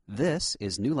This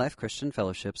is New Life Christian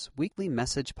Fellowship's weekly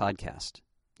message podcast.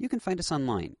 You can find us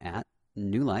online at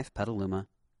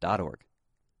newlifepetaluma.org.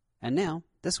 And now,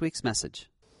 this week's message.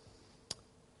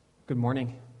 Good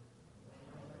morning.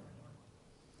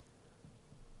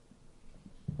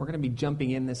 We're going to be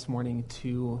jumping in this morning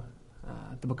to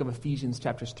the book of Ephesians,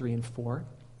 chapters 3 and 4.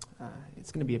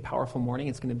 It's going to be a powerful morning.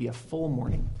 It's going to be a full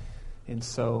morning. And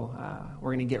so we're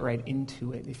going to get right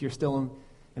into it. If you're still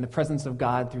in the presence of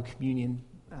God through communion,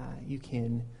 you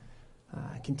can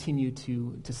continue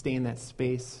to stay in that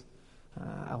space.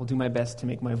 I will do my best to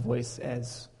make my voice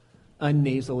as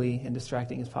unnasally and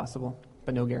distracting as possible,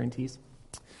 but no guarantees.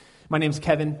 My name's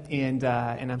Kevin, and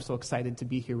I'm so excited to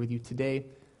be here with you today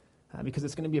because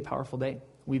it's going to be a powerful day.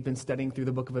 We've been studying through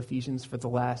the book of Ephesians for the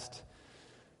last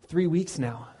 3 weeks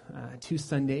now, 2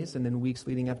 Sundays, and then weeks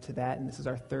leading up to that, and this is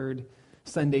our third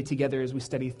Sunday together as we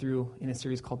study through in a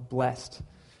series called Blessed.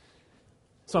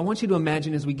 So I want you to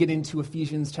imagine as we get into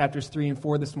Ephesians chapters 3 and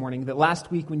 4 this morning that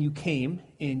last week when you came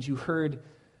and you heard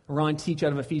Ron teach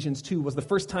out of Ephesians 2 was the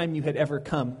first time you had ever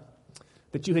come,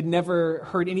 that you had never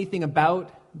heard anything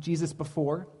about Jesus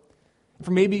before.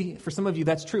 For some of you,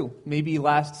 that's true. Maybe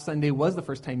last Sunday was the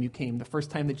first time you came, the first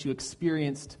time that you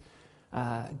experienced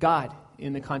God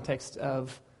in the context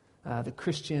of the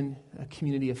Christian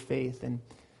community of faith. And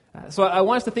so I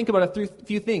want us to think about a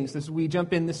few things as we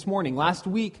jump in this morning. Last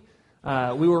week,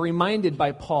 we were reminded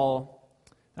by Paul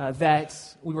that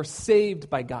we were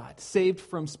saved by God, saved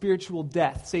from spiritual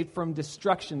death, saved from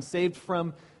destruction, saved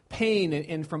from pain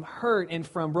and from hurt and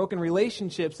from broken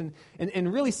relationships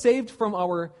and really saved from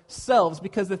ourselves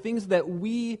because the things that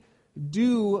we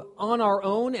do on our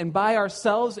own and by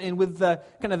ourselves and with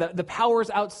the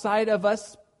powers outside of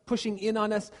us pushing in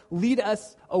on us lead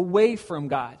us away from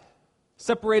God.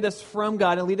 Separate us from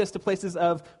God and lead us to places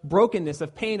of brokenness,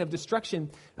 of pain, of destruction.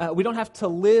 We don't have to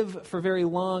live for very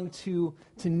long to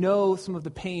know some of the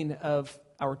pain of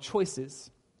our choices.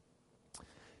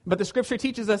 But the Scripture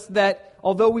teaches us that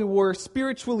although we were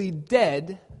spiritually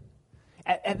dead,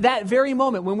 at that very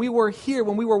moment when we were here,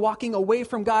 when we were walking away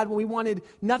from God, when we wanted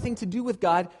nothing to do with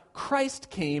God, Christ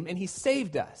came and He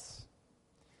saved us.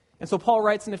 And so Paul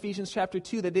writes in Ephesians chapter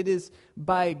 2 that it is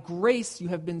by grace you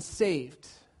have been saved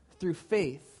through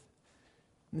faith.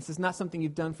 And this is not something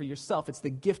you've done for yourself. It's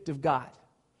the gift of God,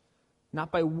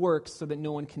 not by works so that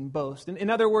no one can boast.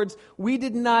 In other words, we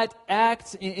did not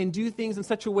act and do things in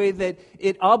such a way that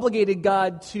it obligated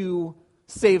God to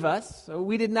save us. So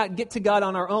we did not get to God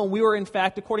on our own. We were, in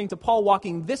fact, according to Paul,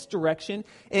 walking this direction,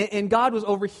 and God was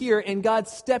over here, and God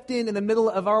stepped in the middle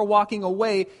of our walking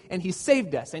away, and He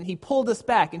saved us, and He pulled us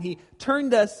back, and He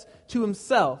turned us to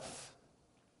Himself.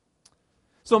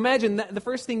 So imagine that the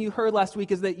first thing you heard last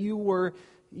week is that you were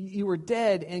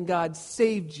dead and God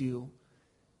saved you.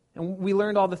 And we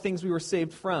learned all the things we were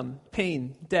saved from: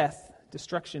 pain, death,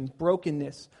 destruction,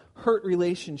 brokenness, hurt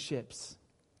relationships.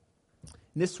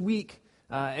 This week,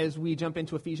 as we jump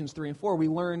into Ephesians 3 and 4, we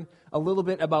learn a little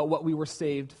bit about what we were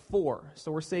saved for.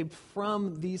 So we're saved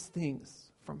from these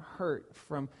things, from hurt,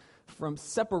 from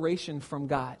separation from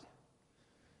God.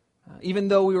 Even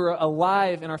though we were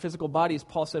alive in our physical bodies,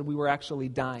 Paul said we were actually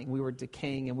dying. We were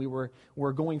decaying, and we were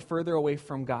going further away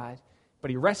from God. But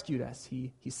He rescued us.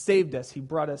 He saved us. He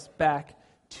brought us back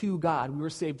to God. We were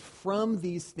saved from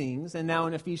these things. And now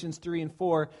in Ephesians 3 and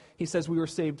 4, he says we were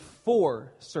saved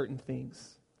for certain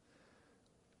things.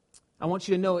 I want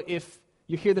you to know, if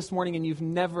you're here this morning and you've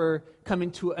never come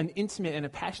into an intimate and a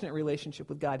passionate relationship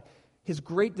with God, His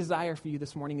great desire for you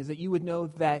this morning is that you would know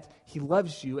that He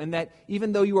loves you, and that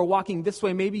even though you are walking this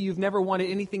way, maybe you've never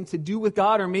wanted anything to do with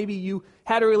God, or maybe you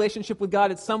had a relationship with God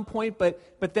at some point, but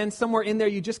then somewhere in there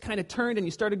you just kind of turned and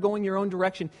you started going your own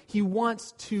direction. He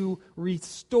wants to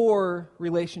restore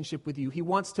relationship with you. He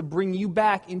wants to bring you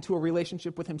back into a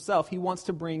relationship with Himself. He wants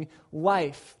to bring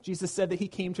life. Jesus said that He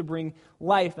came to bring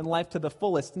life, and life to the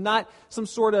fullest, not some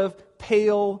sort of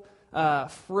pale,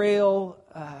 frail,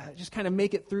 just kind of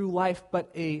make it through life, but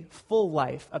a full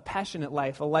life, a passionate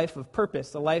life, a life of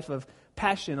purpose, a life of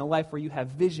passion, a life where you have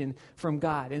vision from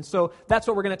God. And so that's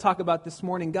what we're going to talk about this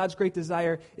morning. God's great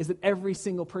desire is that every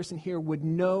single person here would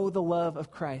know the love of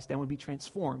Christ and would be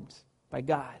transformed by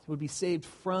God, would be saved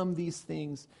from these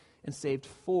things and saved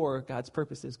for God's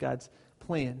purposes, God's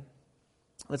plan.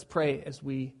 Let's pray as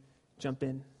we jump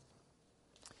in.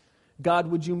 God,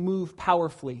 would you move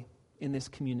powerfully in this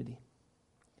community?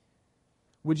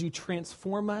 Would you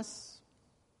transform us?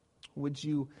 Would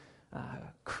you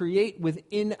create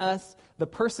within us the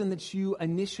person that you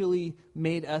initially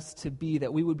made us to be,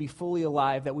 that we would be fully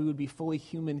alive, that we would be fully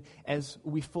human as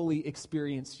we fully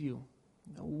experience you?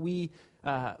 We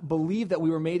believe that we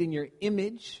were made in your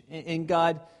image, and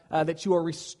God, that you are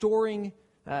restoring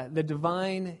the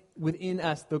divine within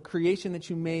us, the creation that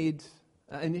you made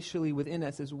initially within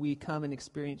us as we come and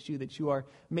experience you, that you are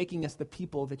making us the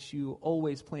people that you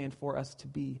always planned for us to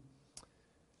be.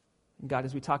 And God,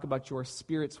 as we talk about your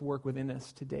Spirit's work within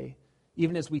us today,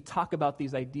 even as we talk about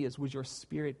these ideas, would your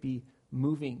Spirit be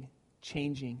moving,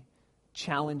 changing,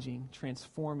 challenging,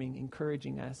 transforming,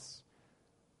 encouraging us,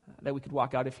 that we could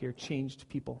walk out of here changed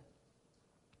people.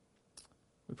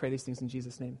 We pray these things in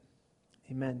Jesus' name.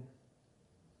 Amen.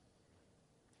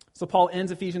 So Paul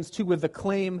ends Ephesians 2 with the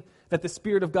claim that the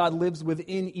Spirit of God lives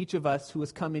within each of us who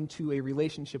has come into a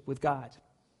relationship with God.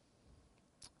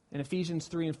 And Ephesians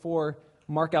 3 and 4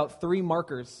 mark out 3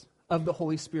 markers of the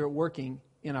Holy Spirit working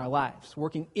in our lives,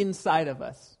 working inside of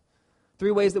us.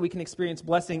 3 ways that we can experience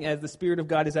blessing as the Spirit of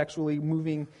God is actually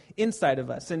moving inside of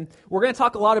us. And we're going to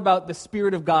talk a lot about the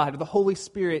Spirit of God, or the Holy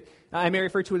Spirit. I may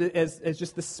refer to it as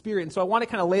just the Spirit. And so I want to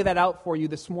kind of lay that out for you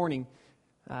this morning.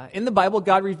 In the Bible,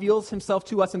 God reveals himself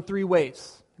to us in 3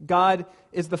 ways. God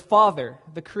is the Father,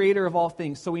 the creator of all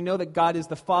things. So we know that God is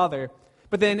the Father.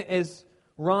 But then as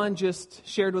Ron just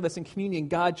shared with us in communion,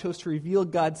 God chose to reveal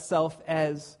God's self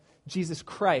as Jesus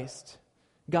Christ,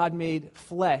 God made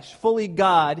flesh, fully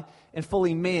God and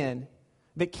fully man,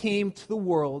 that came to the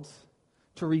world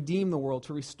to redeem the world,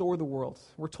 to restore the world.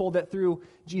 We're told that through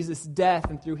Jesus' death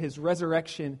and through his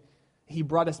resurrection, he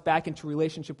brought us back into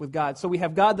relationship with God. So we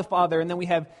have God the Father, and then we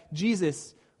have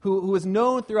Jesus, who is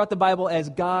known throughout the Bible as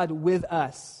God with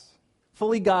us.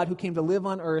 Fully God who came to live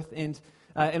on earth, and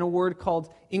in a word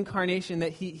called incarnation,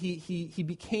 that he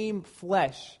became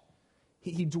flesh.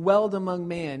 He dwelled among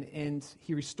man, and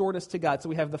he restored us to God. So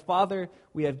we have the Father,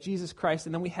 we have Jesus Christ,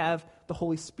 and then we have the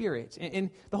Holy Spirit.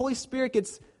 And the Holy Spirit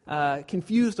gets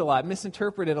confused a lot,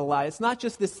 misinterpreted a lot. It's not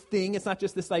just this thing, it's not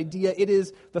just this idea. It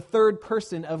is the third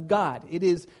person of God. It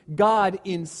is God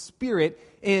in spirit,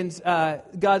 and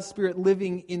God's Spirit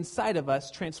living inside of us,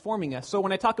 transforming us. So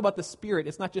when I talk about the Spirit,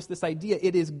 it's not just this idea.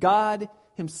 It is God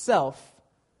himself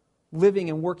living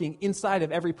and working inside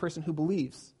of every person who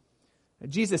believes.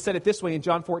 Jesus said it this way in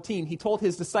John 14. He told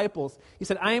his disciples, he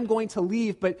said, I am going to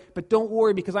leave, but don't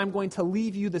worry, because I'm going to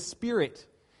leave you the Spirit.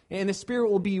 And the Spirit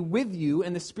will be with you,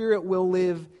 and the Spirit will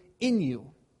live in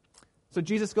you. So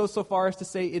Jesus goes so far as to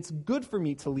say, it's good for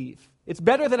me to leave. It's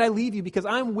better that I leave you because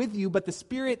I'm with you, but the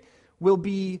Spirit will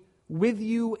be with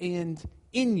you and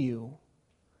in you.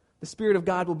 The Spirit of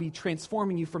God will be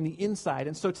transforming you from the inside.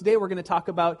 And so today we're going to talk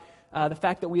about the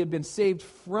fact that we have been saved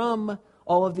from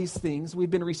all of these things.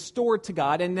 We've been restored to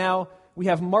God, and now we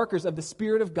have markers of the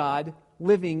Spirit of God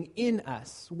living in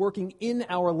us, working in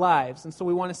our lives. And so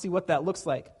we want to see what that looks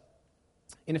like.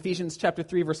 In Ephesians chapter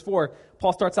 3, verse 4,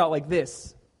 Paul starts out like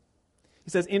this. He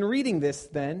says, in reading this,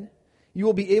 then, you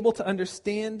will be able to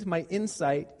understand my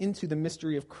insight into the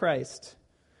mystery of Christ,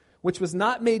 which was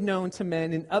not made known to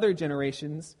men in other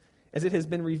generations, as it has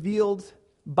been revealed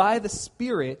by the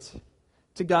Spirit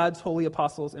to God's holy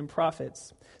apostles and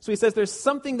prophets. So he says there's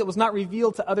something that was not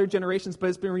revealed to other generations, but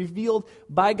it's been revealed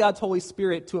by God's Holy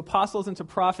Spirit to apostles and to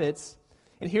prophets.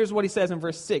 And here's what he says in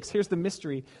verse 6. Here's the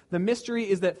mystery. The mystery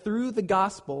is that through the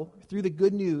gospel, through the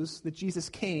good news that Jesus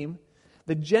came,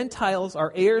 the Gentiles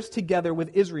are heirs together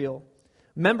with Israel,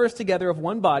 members together of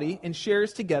one body, and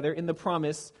sharers together in the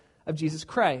promise of Jesus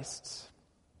Christ.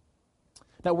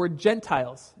 That word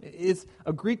Gentiles is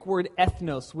a Greek word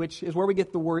ethnos, which is where we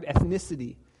get the word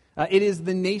ethnicity. It is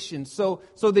the nation. So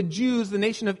the Jews, the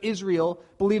nation of Israel,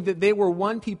 believed that they were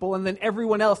one people, and then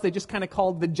everyone else they just kind of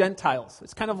called the Gentiles.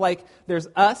 It's kind of like there's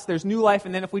us, there's New Life,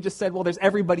 and then if we just said, well, there's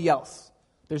everybody else.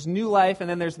 There's New Life, and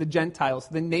then there's the Gentiles,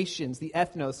 the nations, the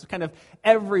ethnos, kind of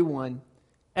everyone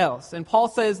else. And Paul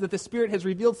says that the Spirit has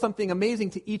revealed something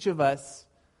amazing to each of us.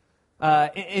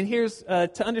 And here's,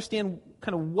 to understand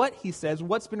kind of what he says,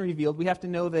 what's been revealed, we have to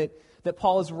know that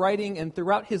Paul is writing, and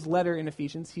throughout his letter in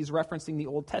Ephesians, he's referencing the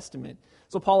Old Testament.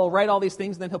 So Paul will write all these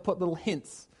things, and then he'll put little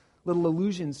hints, little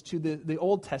allusions to the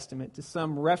Old Testament, to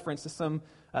some reference, to some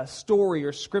story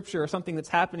or scripture or something that's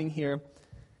happening here.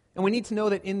 And we need to know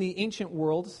that in the ancient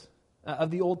world of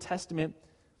the Old Testament,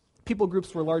 people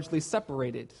groups were largely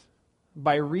separated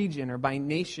by region or by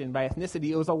nation, by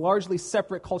ethnicity. It was a largely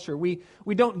separate culture. We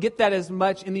don't get that as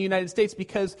much in the United States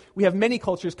because we have many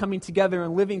cultures coming together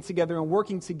and living together and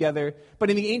working together. But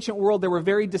in the ancient world, there were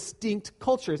very distinct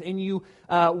cultures, and you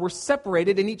were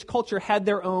separated, and each culture had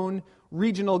their own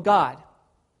regional god.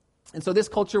 And so this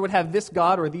culture would have this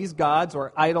god or these gods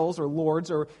or idols or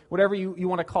lords or whatever you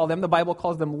want to call them. The Bible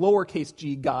calls them lowercase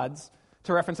g gods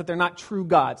to reference that they're not true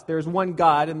gods. There's one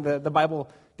God, and the Bible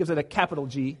gives it a capital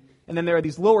G. And then there are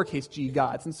these lowercase g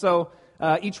gods. And so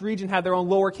each region had their own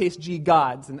lowercase g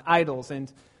gods and idols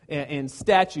and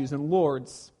statues and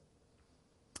lords.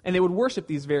 And they would worship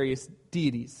these various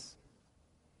deities.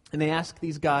 And they asked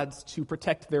these gods to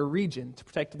protect their region, to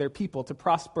protect their people, to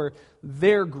prosper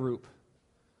their group,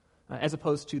 as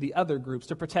opposed to the other groups,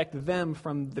 to protect them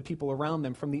from the people around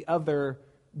them, from the other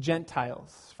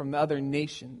Gentiles, from the other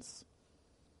nations.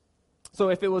 So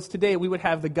if it was today, we would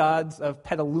have the gods of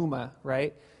Petaluma,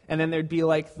 right? And then there'd be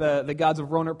like the gods of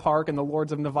Rohnert Park and the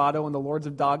lords of Novato and the lords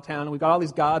of Dogtown. And we got all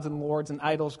these gods and lords and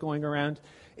idols going around.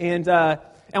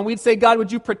 And we'd say, God,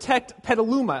 would you protect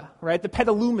Petaluma, right? The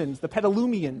Petalumans, the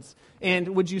Petalumians.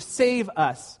 And would you save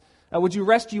us? Would you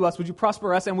rescue us? Would you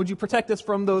prosper us? And would you protect us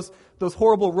from those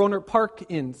horrible Rohnert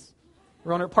Parkians?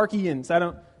 Rohnert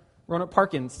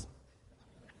Parkins.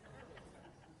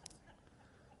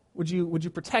 Would you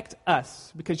protect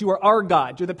us? Because you are our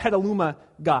God. You're the Petaluma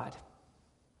God.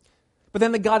 But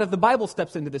then the God of the Bible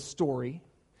steps into this story.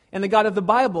 And the God of the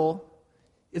Bible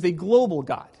is a global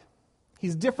God.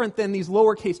 He's different than these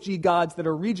lowercase g gods that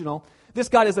are regional. This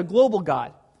God is a global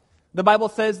God. The Bible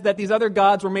says that these other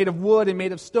gods were made of wood and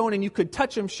made of stone, and you could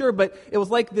touch them, sure, but it was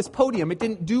like this podium. It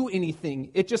didn't do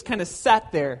anything. It just kind of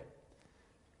sat there.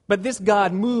 But this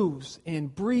God moves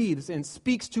and breathes and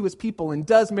speaks to his people and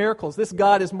does miracles. This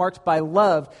God is marked by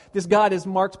love. This God is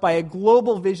marked by a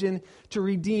global vision to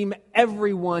redeem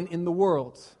everyone in the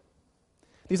world.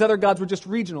 These other gods were just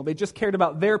regional. They just cared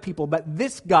about their people. But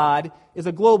this God is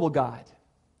a global God.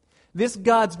 This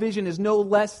God's vision is no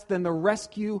less than the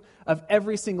rescue of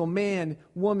every single man,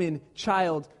 woman,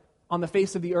 child on the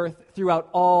face of the earth throughout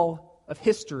all of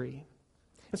history.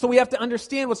 And so we have to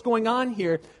understand what's going on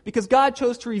here, because God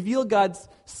chose to reveal God's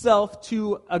self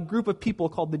to a group of people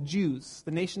called the Jews,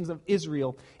 the nations of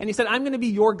Israel. And he said, I'm going to be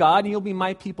your God and you'll be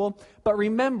my people. But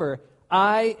remember,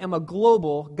 I am a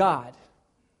global God.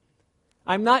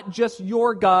 I'm not just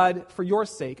your God for your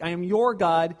sake. I am your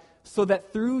God so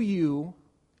that through you,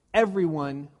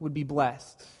 everyone would be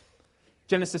blessed.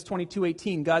 Genesis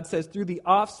 22:18, God says, through the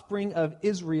offspring of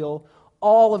Israel,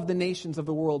 all of the nations of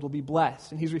the world will be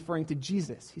blessed. And he's referring to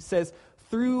Jesus. He says,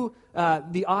 through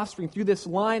the offspring, through this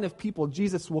line of people,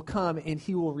 Jesus will come and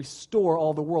he will restore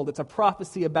all the world. It's a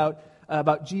prophecy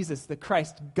about Jesus, the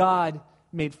Christ, God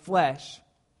made flesh.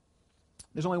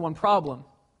 There's only one problem.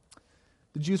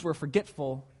 The Jews were a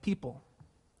forgetful people.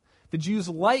 The Jews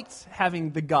liked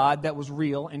having the God that was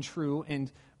real and true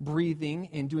and breathing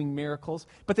and doing miracles,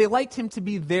 but they liked him to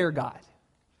be their God.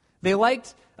 They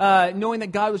liked knowing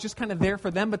that God was just kind of there for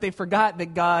them, but they forgot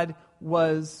that God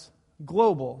was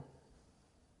global.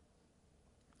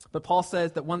 But Paul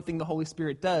says that one thing the Holy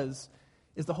Spirit does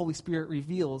is the Holy Spirit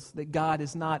reveals that God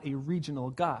is not a regional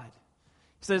God.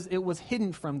 He says it was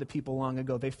hidden from the people long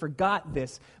ago. They forgot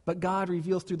this, but God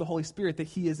reveals through the Holy Spirit that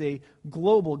he is a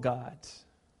global God.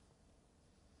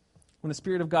 When the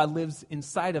Spirit of God lives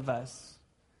inside of us,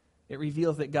 it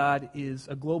reveals that God is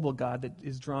a global God that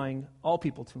is drawing all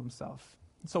people to himself.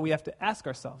 So we have to ask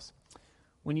ourselves,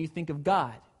 when you think of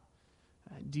God,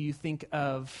 do you think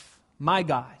of my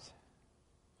God,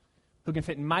 who can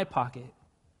fit in my pocket,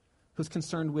 who's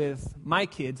concerned with my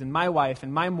kids and my wife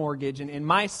and my mortgage and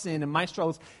my sin and my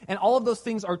struggles? And all of those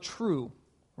things are true,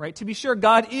 right? To be sure,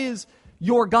 God is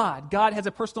your God. God has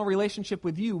a personal relationship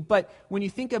with you. But when you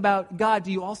think about God,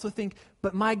 do you also think,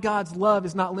 but my God's love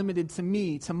is not limited to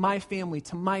me, to my family,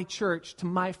 to my church, to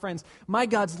my friends. My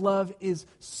God's love is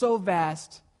so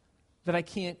vast that I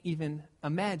can't even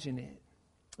imagine it.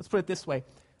 Let's put it this way.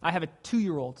 I have a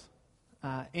 2-year-old,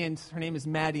 and her name is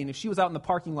Maddie, and if she was out in the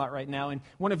parking lot right now, and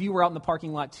one of you were out in the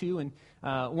parking lot too, and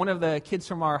one of the kids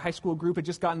from our high school group had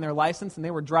just gotten their license, and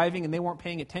they were driving, and they weren't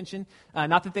paying attention.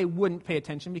 Not that they wouldn't pay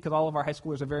attention, because all of our high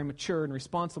schoolers are very mature and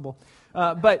responsible.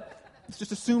 But let's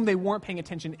just assume they weren't paying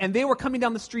attention. And they were coming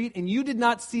down the street, and you did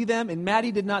not see them, and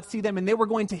Maddie did not see them, and they were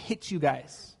going to hit you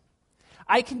guys.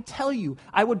 I can tell you,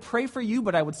 I would pray for you,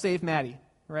 but I would save Maddie,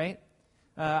 right?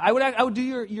 I would do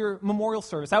your memorial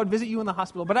service. I would visit you in the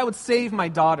hospital, but I would save my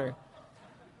daughter.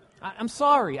 I'm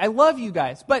sorry. I love you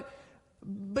guys. But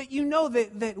you know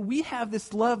that we have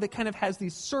this love that kind of has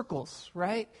these circles,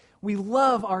 right? We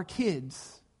love our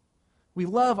kids. We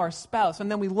love our spouse.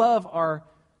 And then we love our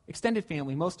extended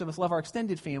family. Most of us love our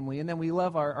extended family. And then we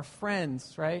love our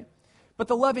friends, right? But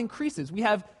the love increases. We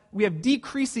have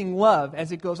decreasing love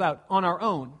as it goes out on our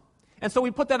own. And so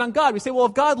we put that on God. We say, well,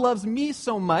 if God loves me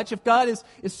so much, if God is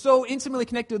so intimately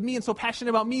connected with me and so passionate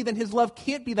about me, then his love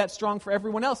can't be that strong for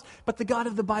everyone else. But the God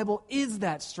of the Bible is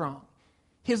that strong.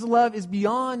 His love is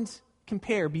beyond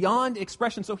compare, beyond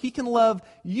expression. So he can love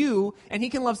you, and he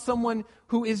can love someone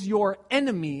who is your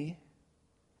enemy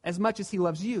as much as he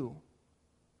loves you.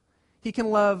 He can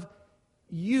love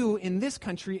you in this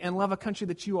country and love a country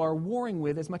that you are warring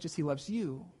with as much as he loves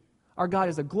you. Our God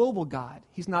is a global God.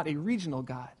 He's not a regional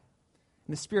God.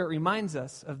 And the Spirit reminds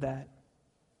us of that.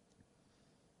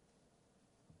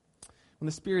 When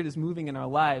the Spirit is moving in our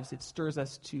lives, it stirs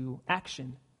us to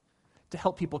action, to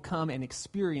help people come and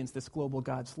experience this global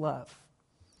God's love.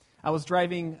 I was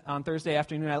driving on Thursday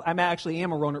afternoon. I actually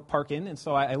am a Rohnert Parkin, and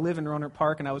so I live in Rohnert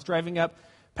Park, and I was driving up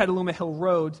Petaluma Hill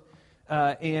Road,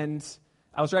 and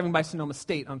I was driving by Sonoma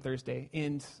State on Thursday,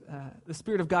 and the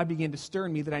Spirit of God began to stir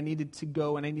in me that I needed to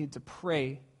go and I needed to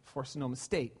pray for Sonoma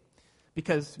State,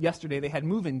 because yesterday they had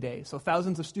move-in day, so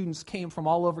thousands of students came from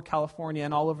all over California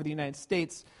and all over the United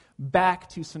States back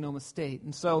to Sonoma State.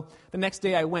 And so the next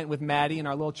day I went with Maddie and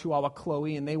our little chihuahua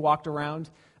Chloe, and they walked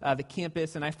around the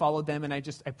campus, and I followed them, and I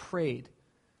prayed.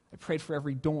 I prayed for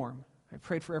every dorm. I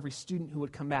prayed for every student who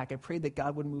would come back. I prayed that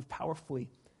God would move powerfully.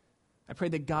 I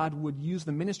prayed that God would use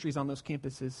the ministries on the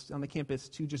campus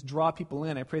to just draw people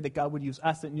in. I prayed that God would use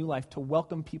us at New Life to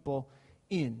welcome people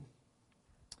in.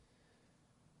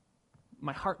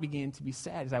 My heart began to be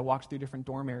sad as I walked through different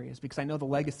dorm areas because I know the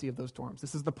legacy of those dorms.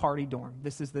 This is the party dorm.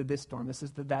 This is the this dorm. This is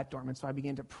the that dorm. And so I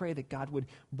began to pray that God would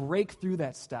break through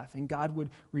that stuff and God would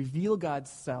reveal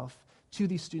God's self to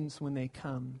these students when they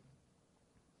come.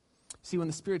 See, when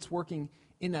the Spirit's working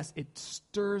in us, it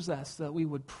stirs us so that we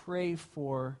would pray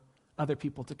for other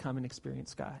people to come and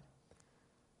experience God.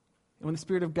 And when the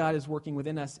Spirit of God is working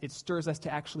within us, it stirs us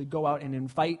to actually go out and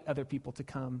invite other people to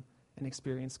come and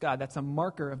experience God. That's a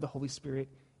marker of the Holy Spirit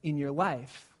in your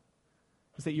life,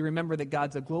 is that you remember that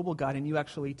God's a global God and you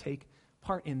actually take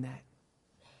part in that.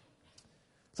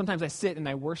 Sometimes I sit and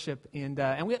I worship, and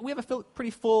we have a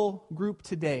pretty full group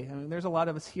today. I mean, there's a lot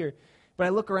of us here. But I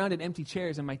look around at empty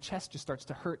chairs and my chest just starts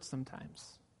to hurt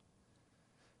sometimes.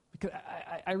 Because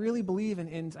I really believe,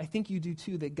 and I think you do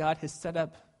too, that God has set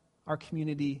up our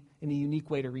community in a unique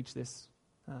way to reach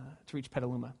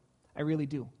Petaluma. I really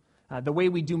do. The way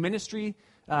we do ministry,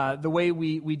 the way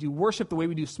we do worship, the way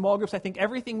we do small groups, I think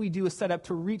everything we do is set up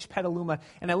to reach Petaluma.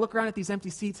 And I look around at these empty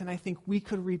seats and I think we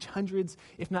could reach hundreds,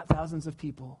 if not thousands of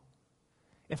people.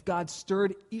 If God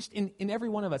stirred, in every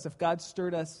one of us, if God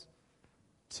stirred us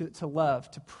to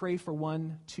love, to pray for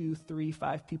 1, 2, 3,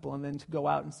 5 people, and then to go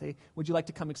out and say, would you like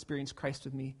to come experience Christ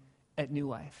with me at New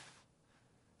Life?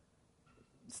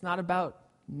 It's not about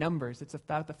numbers. It's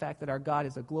about the fact that our God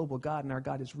is a global God and our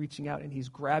God is reaching out and he's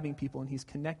grabbing people and he's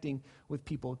connecting with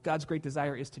people. God's great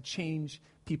desire is to change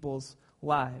people's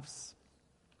lives.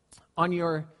 On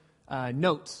your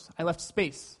notes, I left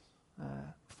space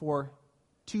for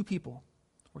 2 people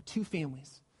or 2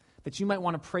 families that you might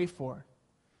want to pray for,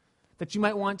 that you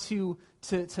might want to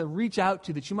reach out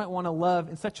to, that you might want to love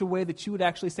in such a way that you would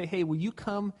actually say, hey, will you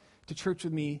come to church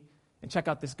with me and check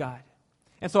out this God?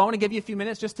 And so I want to give you a few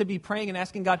minutes just to be praying and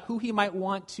asking God who he might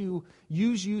want to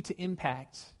use you to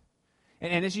impact.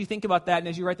 And as you think about that and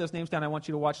as you write those names down, I want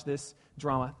you to watch this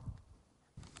drama.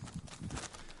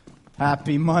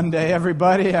 Happy Monday,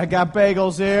 everybody. I got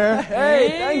bagels here. Hey,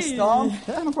 thanks, Tom.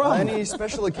 Yeah, no problem. Any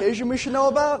special occasion we should know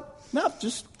about? Nope,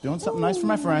 just doing something nice for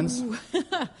my friends.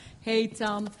 Hey,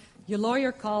 Tom, your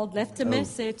lawyer called, left a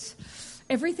message.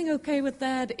 Everything okay with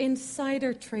that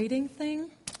insider trading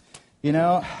thing? You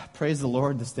know, praise the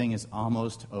Lord, this thing is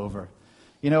almost over.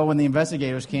 You know, when the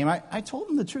investigators came, I told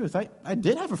them the truth. I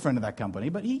did have a friend of that company,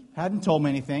 but he hadn't told me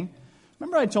anything.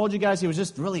 Remember I told you guys he was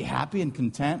just really happy and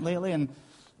content lately, and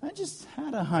I just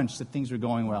had a hunch that things were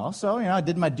going well. So, you know, I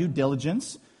did my due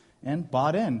diligence and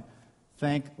bought in.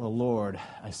 Thank the Lord,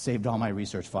 I saved all my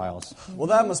research files. Well,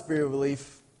 that must be a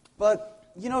relief.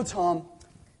 But, you know, Tom,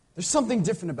 there's something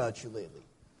different about you lately.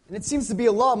 And it seems to be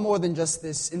a lot more than just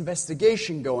this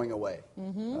investigation going away.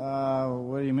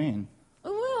 What do you mean?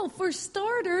 Well, for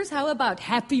starters, how about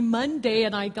Happy Monday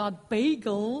and I got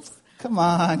bagels? Come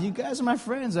on, you guys are my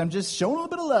friends. I'm just showing a little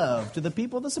bit of love to the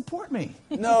people that support me.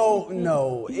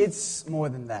 No, it's more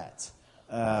than that.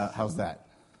 How's that?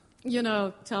 You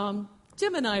know, Tom,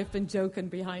 Jim and I have been joking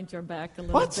behind your back a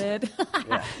little bit.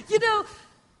 Yeah. You know,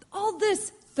 all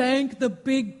this thank the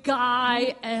big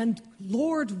guy and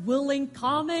Lord willing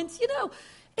comments, you know,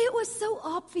 it was so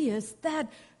obvious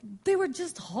that they were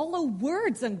just hollow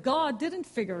words and God didn't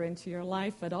figure into your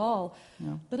life at all.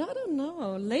 Yeah. But I don't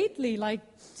know, lately, like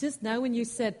just now when you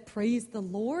said praise the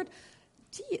Lord,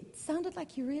 gee, it sounded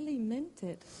like you really meant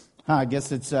it. I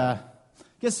guess it's a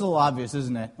little obvious,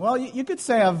 isn't it? Well, you could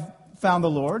say I've found the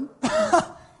Lord.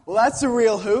 Well, that's a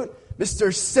real hoot.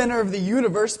 Mr. Center of the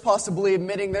Universe possibly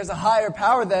admitting there's a higher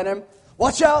power than him.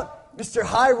 Watch out! Mr.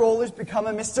 High Roller's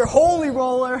becoming Mr. Holy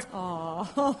Roller.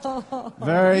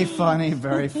 Very funny,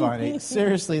 very funny.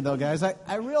 Seriously, though, guys,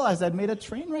 I realized I'd made a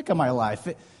train wreck of my life.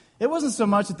 It wasn't so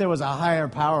much that there was a higher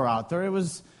power out there. It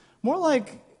was more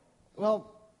like,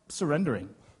 well, surrendering.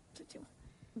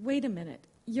 Wait a minute.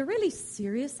 You're really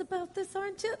serious about this,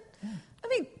 aren't you? I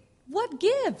mean, what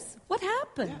gives? What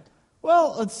happened?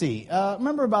 Well, let's see.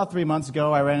 Remember about 3 months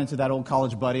ago, I ran into that old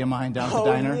college buddy of mine down at the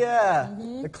diner? Oh, yeah.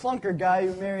 The clunker guy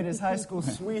who married his high school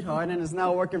sweetheart and is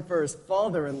now working for his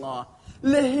father-in-law.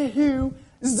 Loser!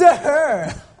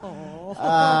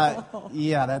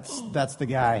 Yeah, that's the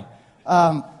guy.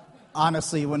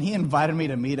 Honestly, when he invited me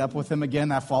to meet up with him again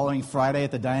that following Friday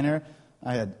at the diner,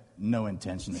 I had no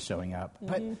intention of showing up.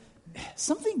 But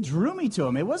something drew me to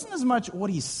him. It wasn't as much what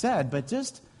he said, but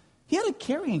just he had a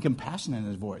caring and compassion in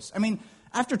his voice. I mean,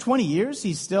 after 20 years,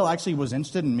 he still actually was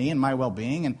interested in me and my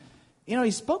well-being. And,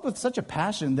 he spoke with such a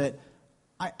passion that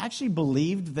I actually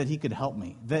believed that he could help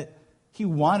me, that he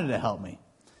wanted to help me.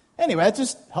 Anyway, it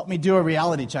just helped me do a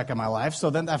reality check of my life. So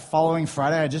then that following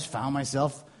Friday, I just found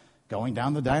myself going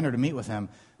down the diner to meet with him.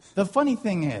 The funny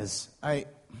thing is, I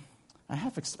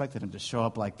half expected him to show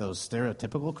up like those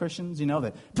stereotypical Christians,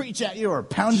 that preach at you or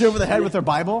pound you over the head with their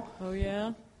Bible. Oh,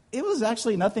 yeah? It was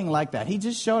actually nothing like that. He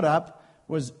just showed up,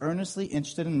 was earnestly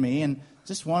interested in me, and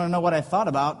just wanted to know what I thought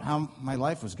about how my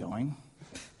life was going.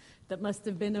 That must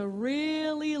have been a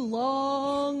really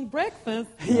long breakfast.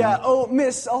 Yeah, oh,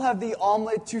 miss, I'll have the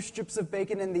omelet, 2 strips of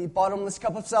bacon, and the bottomless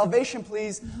cup of salvation,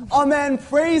 please. Amen,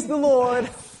 praise the Lord.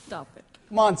 Stop it.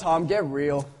 Come on, Tom, get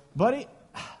real. Buddy,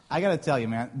 I got to tell you,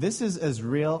 man, this is as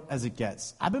real as it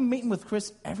gets. I've been meeting with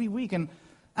Chris every week, and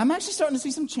I'm actually starting to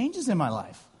see some changes in my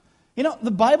life.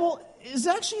 The Bible is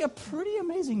actually a pretty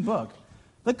amazing book.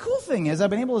 The cool thing is I've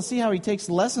been able to see how he takes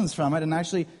lessons from it and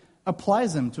actually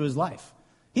applies them to his life.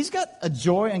 He's got a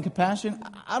joy and compassion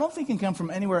I don't think can come from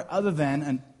anywhere other than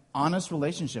an honest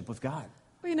relationship with God.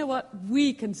 Well, you know what?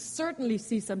 We can certainly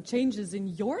see some changes in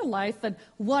your life, and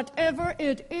whatever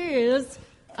it is,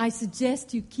 I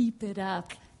suggest you keep it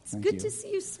up. It's Thank good you. to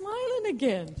see you smiling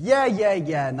again.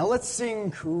 Yeah. Now let's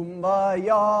sing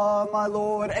Kumbaya, my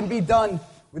Lord, and be done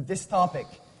with this topic.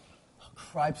 Oh,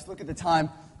 cripes, look at the time.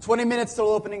 20 minutes till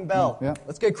opening bell. Yeah.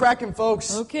 Let's get cracking,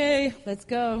 folks. Okay, let's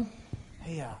go.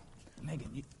 Hey,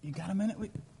 Megan, you got a minute? We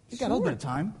got a little bit of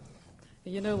time.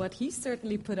 You know what? He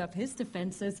certainly put up his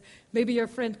defenses. Maybe your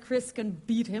friend Chris can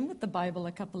beat him with the Bible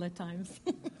a couple of times.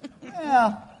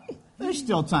 Yeah, there's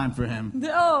still time for him.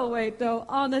 No, wait, no.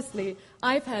 Honestly,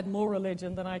 I've had more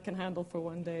religion than I can handle for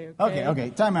one day, okay? Okay,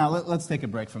 time out. Let's take a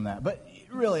break from that. But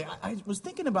really, I was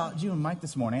thinking about you and Mike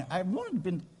this morning. I wanted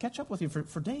to catch up with you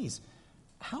for days.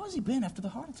 How has he been after the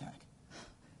heart attack?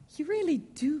 You really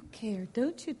do care,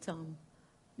 don't you, Tom?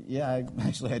 Yeah,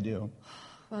 I do.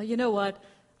 Well, you know what?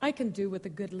 I can do with a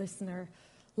good listener.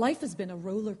 Life has been a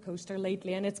roller coaster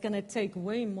lately, and it's going to take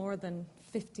way more than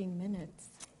 15 minutes.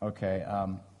 Okay,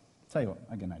 tell you what,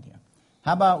 I get an idea.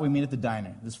 How about we meet at the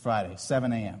diner this Friday,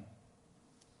 7 a.m.?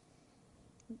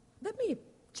 Let me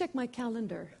check my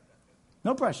calendar.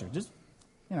 No pressure, just,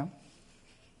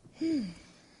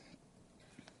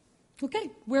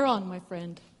 Okay, we're on, my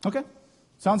friend. Okay,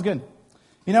 sounds good.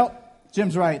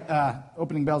 Jim's right.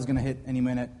 Opening bell's going to hit any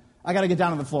minute. I got to get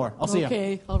down to the floor. I'll see you.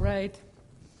 Okay, all right.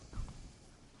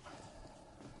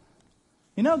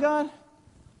 God,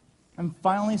 I'm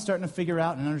finally starting to figure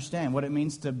out and understand what it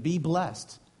means to be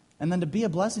blessed and then to be a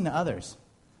blessing to others.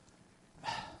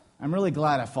 I'm really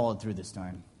glad I followed through this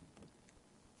time.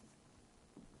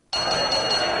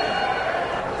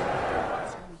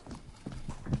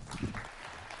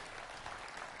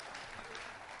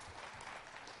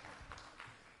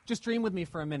 Just dream with me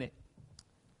for a minute.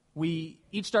 We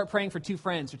each start praying for 2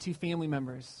 friends or 2 family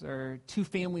members or 2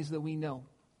 families that we know.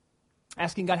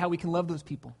 Asking God how we can love those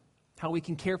people, how we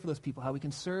can care for those people, how we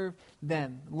can serve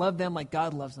them, love them like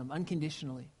God loves them,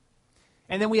 unconditionally.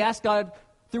 And then we ask God,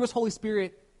 through His Holy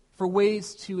Spirit, for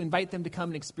ways to invite them to come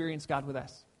and experience God with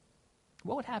us.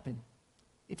 What would happen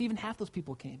if even half those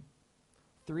people came?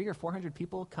 300 or 400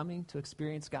 people coming to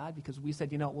experience God because we said,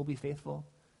 we'll be faithful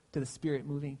to the Spirit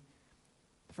moving.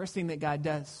 The first thing that God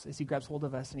does is He grabs hold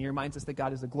of us and He reminds us that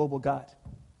God is a global God.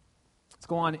 Let's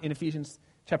go on in Ephesians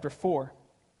chapter 4.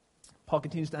 Paul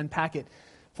continues to unpack it.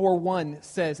 4:1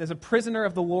 says, "As a prisoner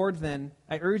of the Lord, then,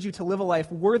 I urge you to live a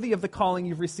life worthy of the calling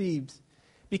you've received.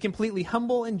 Be completely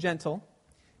humble and gentle.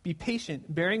 Be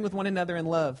patient, bearing with one another in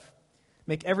love.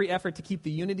 Make every effort to keep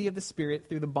the unity of the Spirit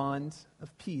through the bond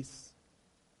of peace."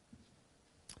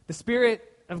 The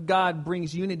Spirit of God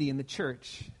brings unity in the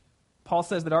church. Paul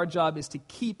says that our job is to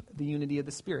keep the unity of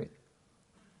the Spirit.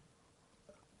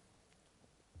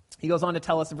 He goes on to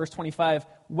tell us in verse 25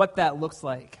 what that looks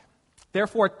like.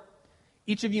 "Therefore,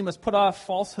 each of you must put off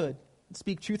falsehood and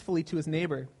speak truthfully to his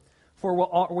neighbor,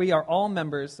 for we are all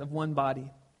members of one body.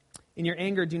 In your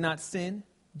anger, do not sin.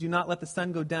 Do not let the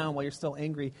sun go down while you're still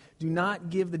angry. Do not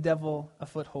give the devil a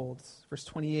foothold. Verse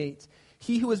 28,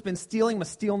 he who has been stealing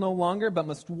must steal no longer, but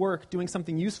must work, doing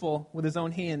something useful with his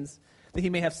own hands, that he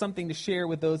may have something to share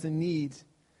with those in need.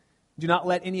 Do not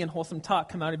let any unwholesome talk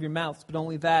come out of your mouths, but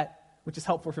only that which is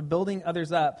helpful for building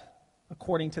others up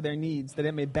according to their needs, that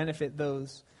it may benefit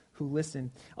those who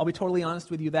listen. I'll be totally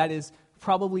honest with you, that is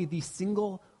probably the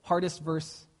single hardest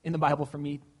verse in the Bible for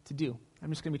me to do. I'm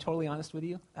just going to be totally honest with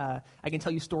you. I can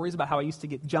tell you stories about how I used to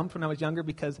get jumped when I was younger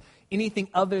because anything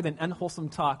other than unwholesome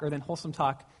talk or than wholesome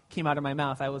talk came out of my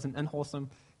mouth. I was an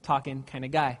unwholesome talking kind of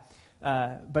guy.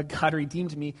 But God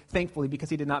redeemed me, thankfully,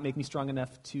 because he did not make me strong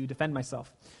enough to defend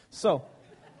myself. So,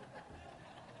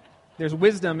 there's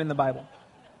wisdom in the Bible.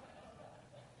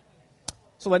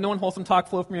 So let no unwholesome talk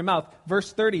flow from your mouth.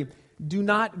 Verse 30, do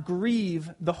not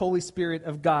grieve the Holy Spirit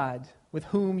of God, with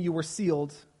whom you were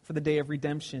sealed for the day of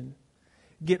redemption.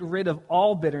 Get rid of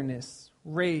all bitterness,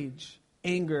 rage,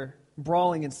 anger,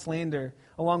 brawling, and slander,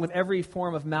 along with every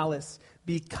form of malice.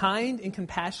 Be kind and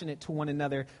compassionate to one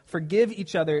another. Forgive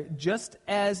each other, just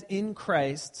as in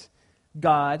Christ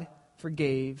God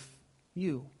forgave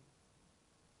you.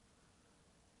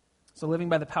 So living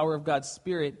by the power of God's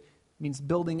Spirit means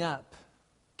building up,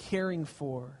 caring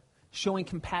for, showing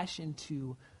compassion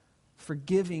to,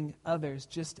 forgiving others,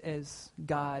 just as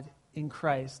God in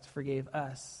Christ forgave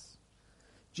us.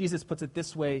 Jesus puts it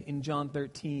this way in John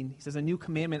 13. He says, a new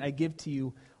commandment I give to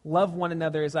you, love one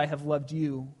another as I have loved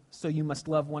you, so you must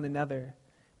love one another.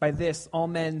 By this, all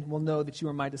men will know that you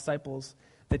are my disciples,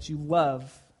 that you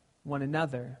love one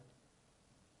another.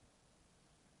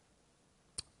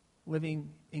 Living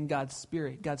in God's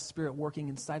Spirit working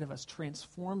inside of us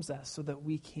transforms us so that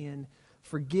we can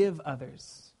forgive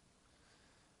others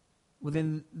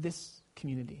within this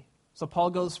community. So Paul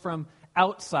goes from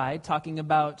outside, talking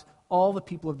about all the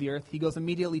people of the earth. He goes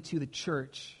immediately to the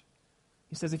church.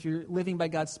 He says if you're living by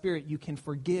God's Spirit, you can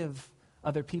forgive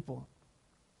other people.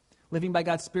 Living by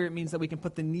God's Spirit means that we can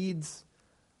put the needs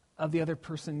of the other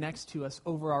person next to us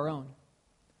over our own.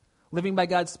 Living by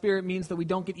God's Spirit means that we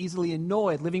don't get easily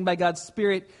annoyed. Living by God's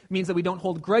Spirit means that we don't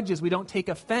hold grudges, we don't take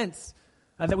offense,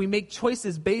 that we make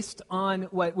choices based on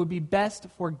what would be best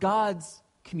for God's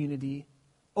community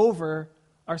over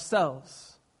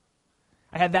ourselves.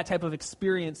 I had that type of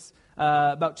experience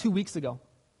about 2 weeks ago.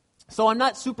 So I'm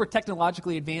not super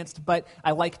technologically advanced, but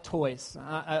I like toys.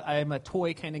 I'm a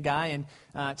toy kind of guy,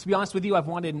 and to be honest with you, I've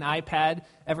wanted an iPad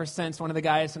ever since one of the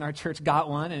guys in our church got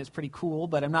one, and it's pretty cool,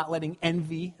 but I'm not letting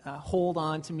envy hold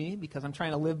on to me because I'm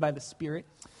trying to live by the Spirit.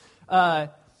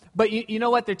 But you know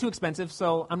what? They're too expensive,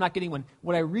 so I'm not getting one.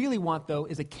 What I really want, though,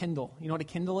 is a Kindle. You know what a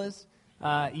Kindle is?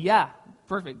 Yeah,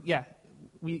 perfect, yeah.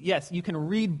 Yes, you can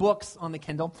read books on the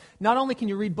Kindle. Not only can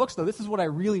you read books, though, this is what I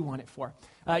really want it for.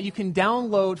 You can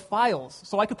download files.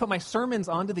 So I could put my sermons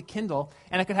onto the Kindle,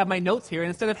 and I could have my notes here, and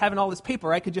instead of having all this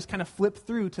paper, I could just kind of flip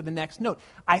through to the next note.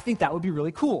 I think that would be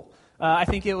really cool. I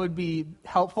think it would be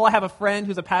helpful. I have a friend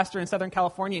who's a pastor in Southern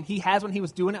California, and he has when he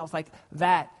was doing it. I was like,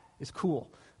 that is cool.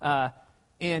 So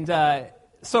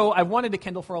I wanted a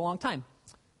Kindle for a long time.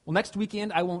 Well, next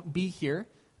weekend, I won't be here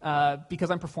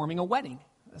because I'm performing a wedding.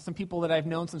 Some people that I've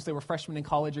known since they were freshmen in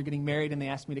college are getting married, and they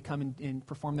asked me to come and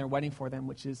perform their wedding for them,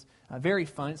 which is very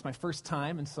fun. It's my first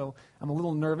time, and so I'm a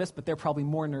little nervous, but they're probably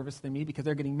more nervous than me because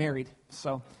they're getting married.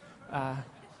 So,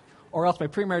 or else my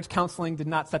pre-marriage counseling did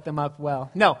not set them up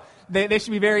well. No, they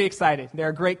should be very excited. They're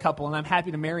a great couple, and I'm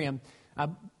happy to marry them.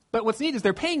 But what's neat is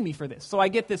they're paying me for this, so I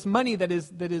get this money that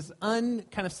is kind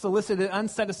of solicited,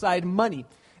 unset aside money.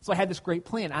 So I had this great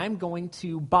plan. I'm going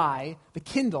to buy the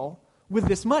Kindle with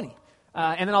this money.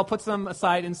 And then I'll put some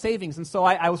aside in savings. And so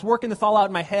I was working this all out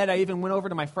in my head. I even went over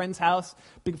to my friend's house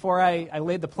before I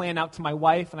laid the plan out to my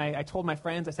wife. And I told my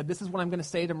friends, I said, this is what I'm going to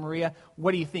say to Maria.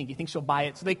 What do you think? You think she'll buy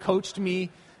it? So they coached me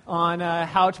on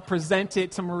how to present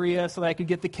it to Maria so that I could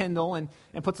get the Kindle and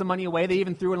put some money away. They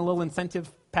even threw in a little incentive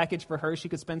package for her. She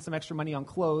could spend some extra money on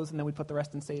clothes, and then we put the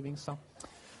rest in savings. So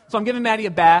I'm giving Maddie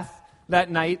a bath that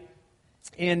night,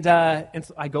 and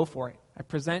so I go for it. I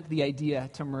present the idea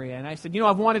to Maria, and I said,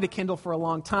 I've wanted a Kindle for a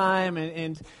long time,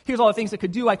 and here's all the things I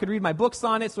could do. I could read my books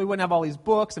on it, so we wouldn't have all these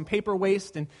books and paper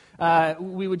waste, and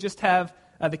we would just have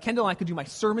the Kindle, and I could do my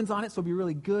sermons on it, so it'd be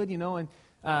really good,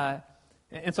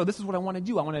 and so this is what I want to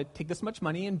do. I want to take this much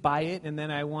money and buy it, and then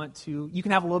you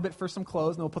can have a little bit for some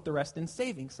clothes, and we'll put the rest in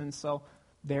savings. And so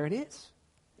there it is.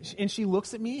 And she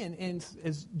looks at me, and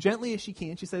as gently as she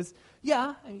can, she says,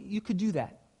 yeah, you could do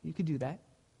that. You could do that.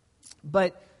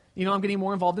 But I'm getting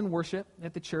more involved in worship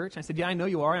at the church. I said, yeah, I know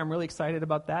you are. I'm really excited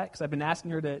about that because I've been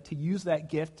asking her to use that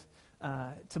gift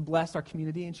to bless our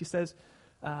community. And she says,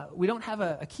 we don't have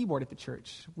a keyboard at the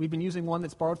church. We've been using one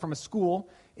that's borrowed from a school,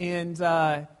 and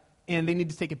they need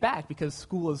to take it back because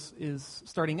school is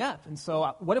starting up. And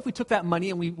so what if we took that money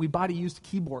and we bought a used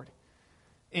keyboard?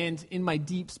 And in my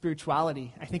deep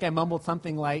spirituality, I think I mumbled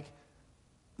something like,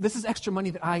 this is extra money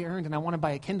that I earned and I want to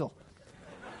buy a Kindle.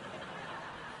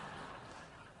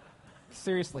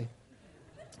 Seriously.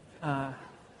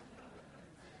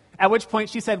 At which point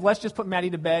she said, let's just put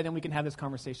Maddie to bed and we can have this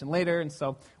conversation later. And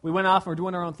so we went off and we're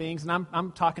doing our own things. And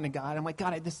I'm talking to God. I'm like,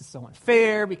 God, this is so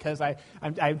unfair because I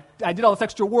did all this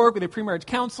extra work with the pre-marriage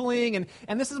counseling.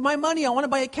 And this is my money. I want to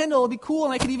buy a Kindle. It'll be cool.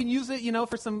 And I could even use it,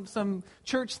 for some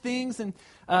church things. And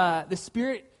the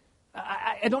Spirit,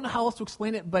 I don't know how else to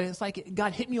explain it, but it's like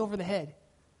God hit me over the head.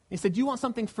 He said, you want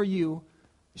something for you.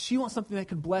 She wants something that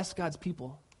could bless God's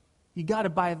people. You got to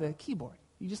buy the keyboard.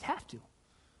 You just have to.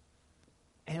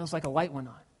 And it was like a light went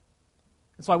on.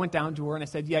 And so I went down to her and I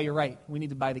said, yeah, you're right. We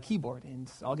need to buy the keyboard.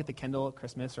 And I'll get the Kindle at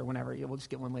Christmas or whenever. We'll just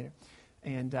get one later.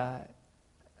 And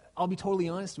I'll be totally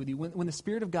honest with you. When the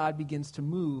Spirit of God begins to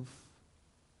move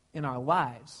in our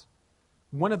lives,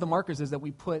 one of the markers is that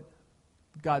we put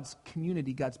God's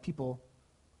community, God's people,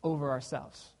 over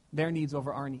ourselves. Their needs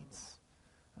over our needs.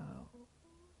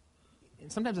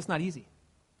 And sometimes it's not easy.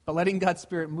 But letting God's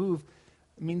Spirit move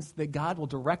means that God will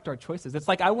direct our choices. It's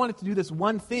like I wanted to do this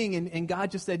one thing, and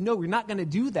God just said, no, we're not going to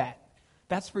do that.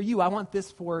 That's for you. I want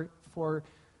this for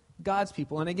God's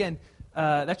people. And again,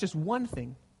 that's just one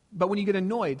thing. But when you get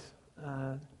annoyed,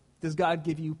 does God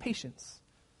give you patience?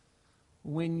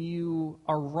 When you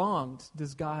are wronged,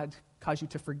 does God cause you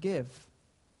to forgive?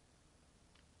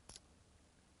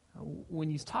 When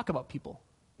you talk about people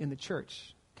in the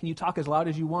church, can you talk as loud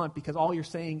as you want because all you're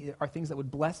saying are things that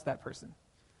would bless that person?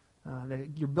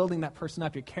 That you're building that person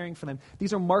up, you're caring for them.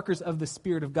 These are markers of the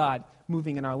Spirit of God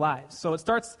moving in our lives. So it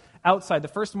starts outside. The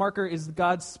first marker is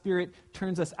God's Spirit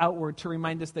turns us outward to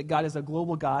remind us that God is a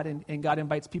global God and God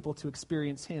invites people to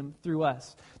experience Him through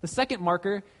us. The second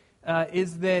marker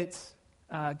is that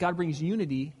God brings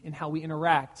unity in how we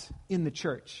interact in the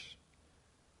church.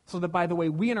 So that by the way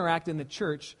we interact in the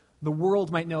church, the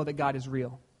world might know that God is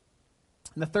real.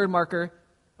 And the third marker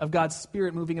of God's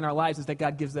Spirit moving in our lives is that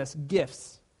God gives us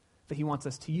gifts that He wants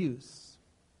us to use.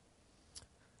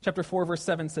 Chapter 4, verse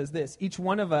 7 says this, each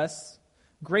one of us,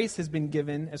 grace has been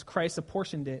given as Christ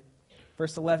apportioned it.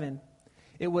 Verse 11,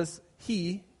 it was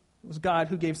God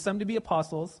who gave some to be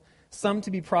apostles, some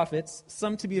to be prophets,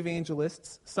 some to be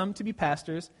evangelists, some to be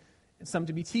pastors, and some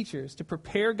to be teachers, to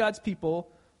prepare God's people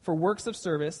for works of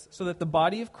service so that the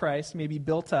body of Christ may be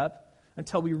built up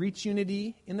until we reach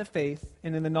unity in the faith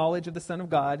and in the knowledge of the Son of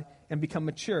God and become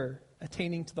mature,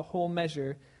 attaining to the whole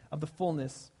measure of the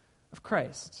fullness of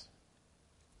Christ.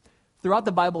 Throughout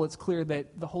the Bible, it's clear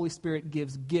that the Holy Spirit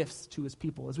gives gifts to His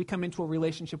people. As we come into a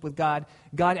relationship with God,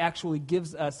 God actually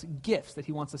gives us gifts that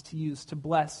He wants us to use to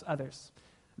bless others.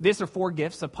 These are 4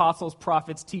 gifts, apostles,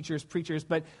 prophets, teachers, preachers,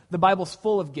 but the Bible's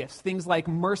full of gifts. Things like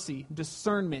mercy,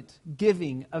 discernment,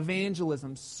 giving,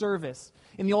 evangelism, service.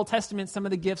 In the Old Testament, some of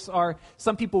the gifts are,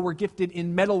 some people were gifted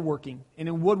in metalworking and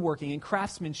in woodworking and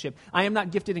craftsmanship. I am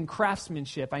not gifted in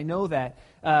craftsmanship, I know that.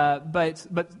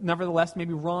 But nevertheless,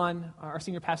 maybe Ron, our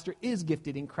senior pastor, is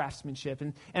gifted in craftsmanship.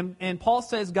 And Paul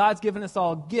says God's given us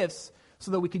all gifts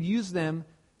so that we could use them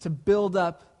to build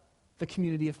up the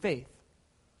community of faith.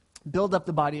 Build up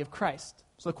the body of Christ.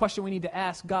 So the question we need to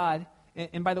ask God,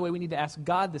 and by the way, we need to ask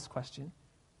God this question.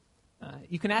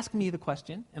 You can ask me the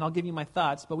question, and I'll give you my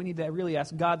thoughts, but we need to really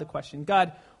ask God the question.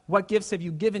 God, what gifts have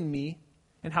you given me,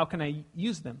 and how can I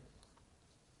use them?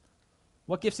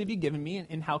 What gifts have you given me,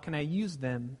 and how can I use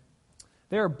them?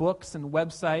 There are books and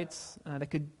websites that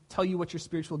could tell you what your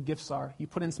spiritual gifts are. You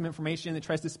put in some information that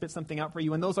tries to spit something out for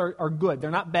you, and those are good. They're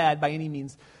not bad by any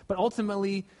means. But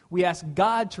ultimately, we ask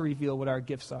God to reveal what our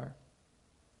gifts are.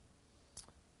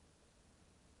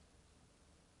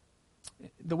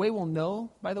 The way we'll know,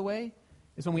 by the way,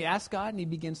 is when we ask God and He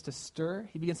begins to stir,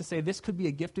 He begins to say, this could be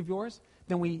a gift of yours,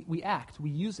 then we act,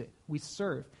 we use it, we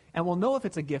serve. And we'll know if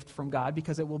it's a gift from God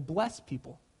because it will bless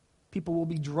people. People will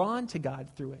be drawn to God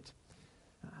through it.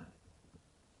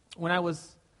 When I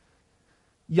was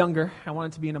younger, I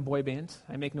wanted to be in a boy band.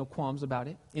 I make no qualms about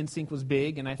it. NSYNC was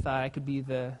big, and I thought I could be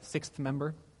the 6th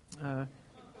member. Then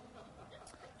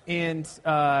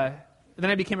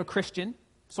I became a Christian,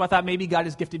 so I thought maybe God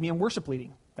has gifted me in worship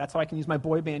leading. That's how I can use my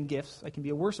boy band gifts. I can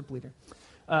be a worship leader.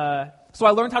 So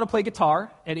I learned how to play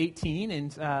guitar at 18,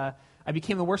 and I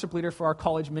became the worship leader for our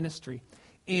college ministry.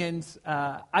 And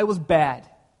I was bad,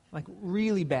 like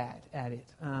really bad at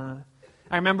it.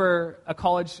 I remember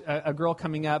a girl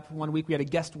coming up one week. We had a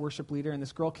guest worship leader, and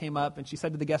this girl came up, and she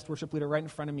said to the guest worship leader right in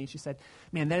front of me, she said,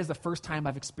 "Man, that is the first time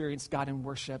I've experienced God in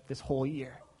worship this whole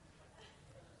year."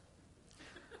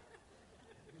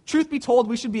 Truth be told,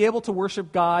 we should be able to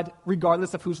worship God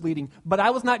regardless of who's leading. But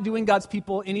I was not doing God's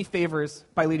people any favors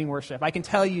by leading worship. I can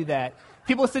tell you that.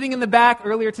 People sitting in the back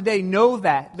earlier today know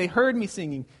that. They heard me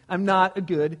singing. I'm not a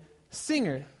good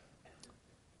singer.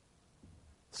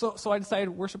 So I decided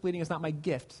worship leading is not my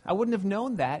gift. I wouldn't have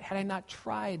known that had I not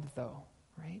tried, though,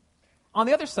 right? On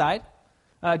the other side,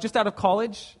 just out of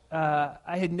college,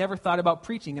 I had never thought about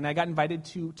preaching, and I got invited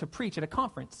to preach at a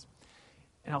conference.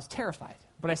 And I was terrified,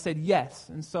 but I said yes.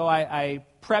 And so I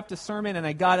prepped a sermon, and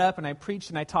I got up, and I preached,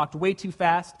 and I talked way too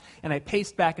fast, and I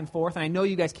paced back and forth. And I know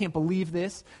you guys can't believe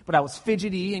this, but I was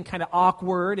fidgety and kind of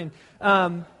awkward.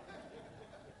 And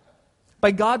by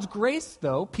God's grace,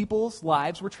 though, people's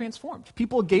lives were transformed.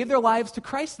 People gave their lives to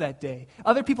Christ that day.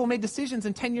 Other people made decisions,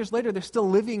 and 10 years later, they're still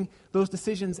living those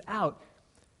decisions out.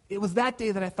 It was that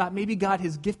day that I thought, maybe God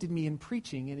has gifted me in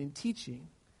preaching and in teaching.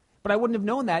 But I wouldn't have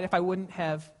known that if I wouldn't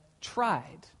have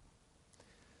tried.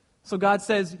 So God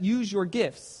says, use your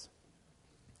gifts.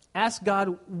 Ask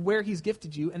God where he's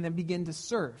gifted you, and then begin to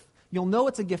serve. You'll know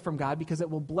it's a gift from God because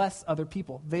it will bless other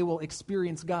people. They will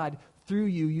experience God through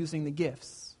you using the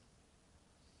gifts.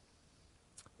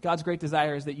 God's great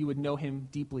desire is that you would know him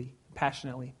deeply,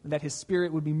 passionately, and that his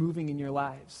Spirit would be moving in your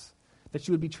lives, that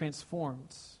you would be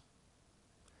transformed.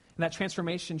 And that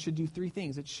transformation should do three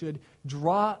things. It should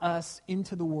draw us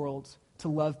into the world to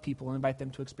love people and invite them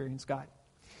to experience God.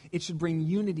 It should bring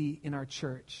unity in our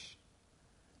church.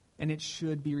 And it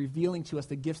should be revealing to us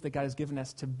the gifts that God has given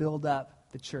us to build up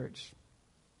the church.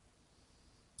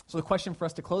 So the question for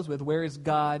us to close with, where is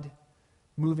God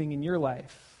moving in your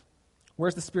life?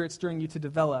 Where's the Spirit stirring you to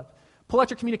develop? Pull out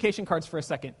your communication cards for a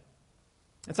second.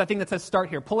 It's that thing that says start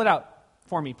here. Pull it out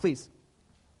for me, please.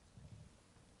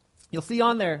 You'll see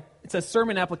on there, it says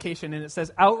sermon application, and it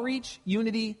says outreach,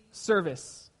 unity,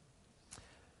 service.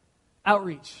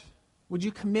 Outreach. Would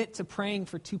you commit to praying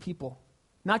for two people?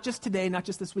 Not just today, not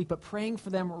just this week, but praying for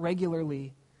them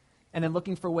regularly, and then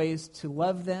looking for ways to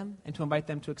love them and to invite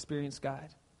them to experience God.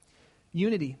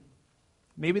 Unity.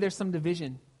 Maybe there's some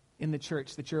division in the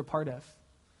church that you're a part of.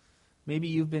 Maybe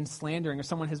you've been slandering, or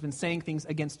someone has been saying things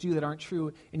against you that aren't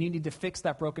true, and you need to fix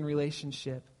that broken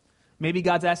relationship. Maybe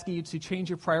God's asking you to change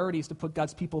your priorities to put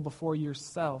God's people before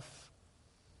yourself.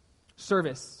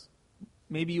 Service.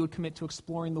 Maybe you would commit to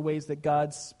exploring the ways that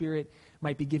God's Spirit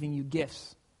might be giving you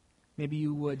gifts. Maybe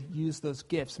you would use those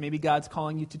gifts. Maybe God's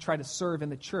calling you to try to serve in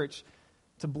the church,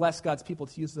 to bless God's people,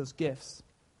 to use those gifts.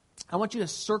 I want you to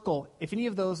circle, if any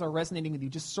of those are resonating with you,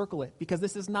 just circle it, because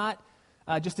this is not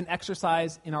just an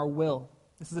exercise in our will.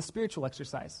 This is a spiritual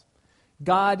exercise.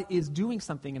 God is doing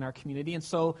something in our community, and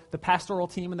so the pastoral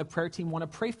team and the prayer team want to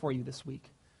pray for you this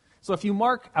week. So if you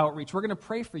mark outreach, we're going to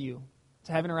pray for you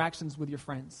to have interactions with your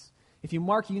friends. If you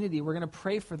mark unity, we're going to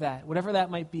pray for that, whatever that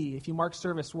might be. If you mark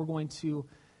service, we're going to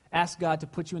ask God to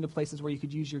put you into places where you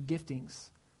could use your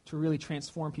giftings to really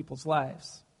transform people's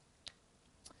lives.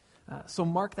 So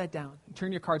mark that down.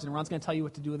 Turn your cards in. Ron's going to tell you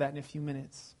what to do with that in a few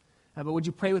minutes. But would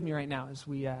you pray with me right now as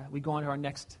we go on to our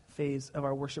next phase of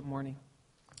our worship morning?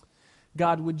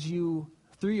 God, would you,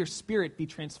 through your Spirit, be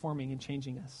transforming and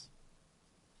changing us?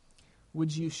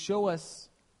 Would you show us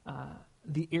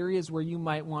the areas where you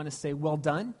might want to say, well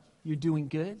done, you're doing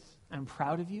good, I'm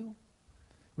proud of you?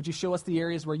 Would you show us the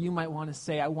areas where you might want to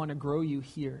say, I want to grow you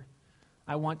here.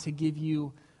 I want to give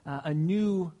you a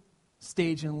new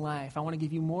stage in life. I want to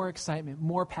give you more excitement,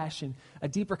 more passion, a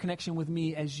deeper connection with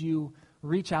me as you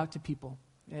reach out to people,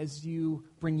 as you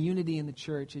bring unity in the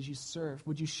church, as you serve.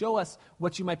 Would you show us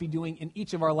what you might be doing in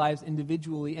each of our lives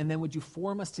individually, and then would you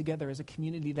form us together as a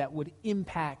community that would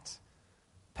impact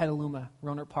Petaluma,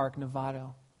 Rohnert Park,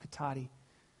 Novato, Cotati?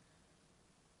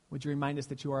 Would you remind us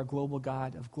that you are a global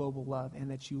God of global love and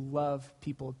that you love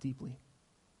people deeply?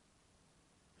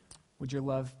 Would your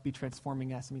love be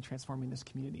transforming us and be transforming this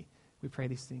community? We pray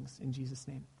these things in Jesus'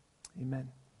 name.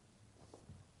 Amen.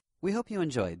 We hope you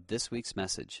enjoyed this week's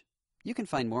message. You can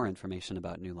find more information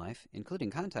about New Life,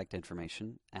 including contact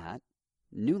information, at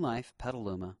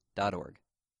newlifepetaluma.org.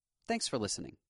 Thanks for listening.